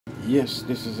Yes,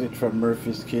 this is it from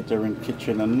Murphy's Catering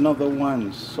Kitchen. Another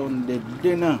one, Sunday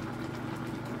dinner.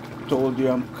 Told you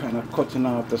I'm kind of cutting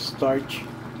out the starch.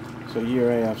 So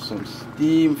here I have some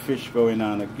steamed fish going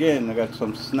on. Again, I got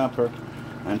some snapper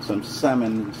and some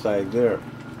salmon inside there.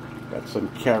 Got some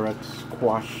carrots,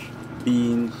 squash,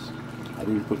 beans. I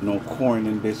didn't put no corn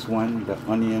in this one. The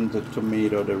onions, the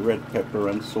tomato, the red pepper,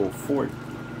 and so forth.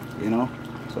 You know?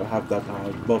 So I have that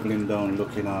all bubbling down,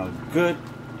 looking all good.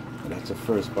 That's the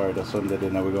first part of Sunday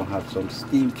dinner. We're going to have some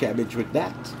steamed cabbage with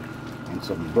that. And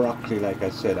some broccoli, like I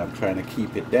said. I'm trying to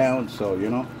keep it down. So, you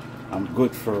know, I'm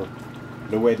good for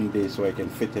the wedding day so I can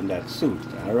fit in that suit.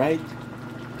 Alright?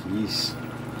 Peace.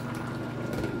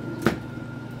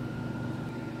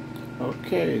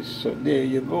 Okay, so there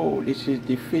you go. This is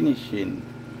the finishing.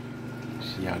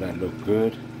 See how that look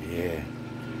good? Yeah.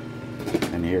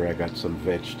 And here I got some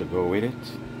veg to go with it.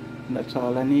 And that's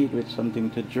all I need with something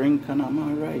to drink, and I'm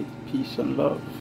alright. Peace and love.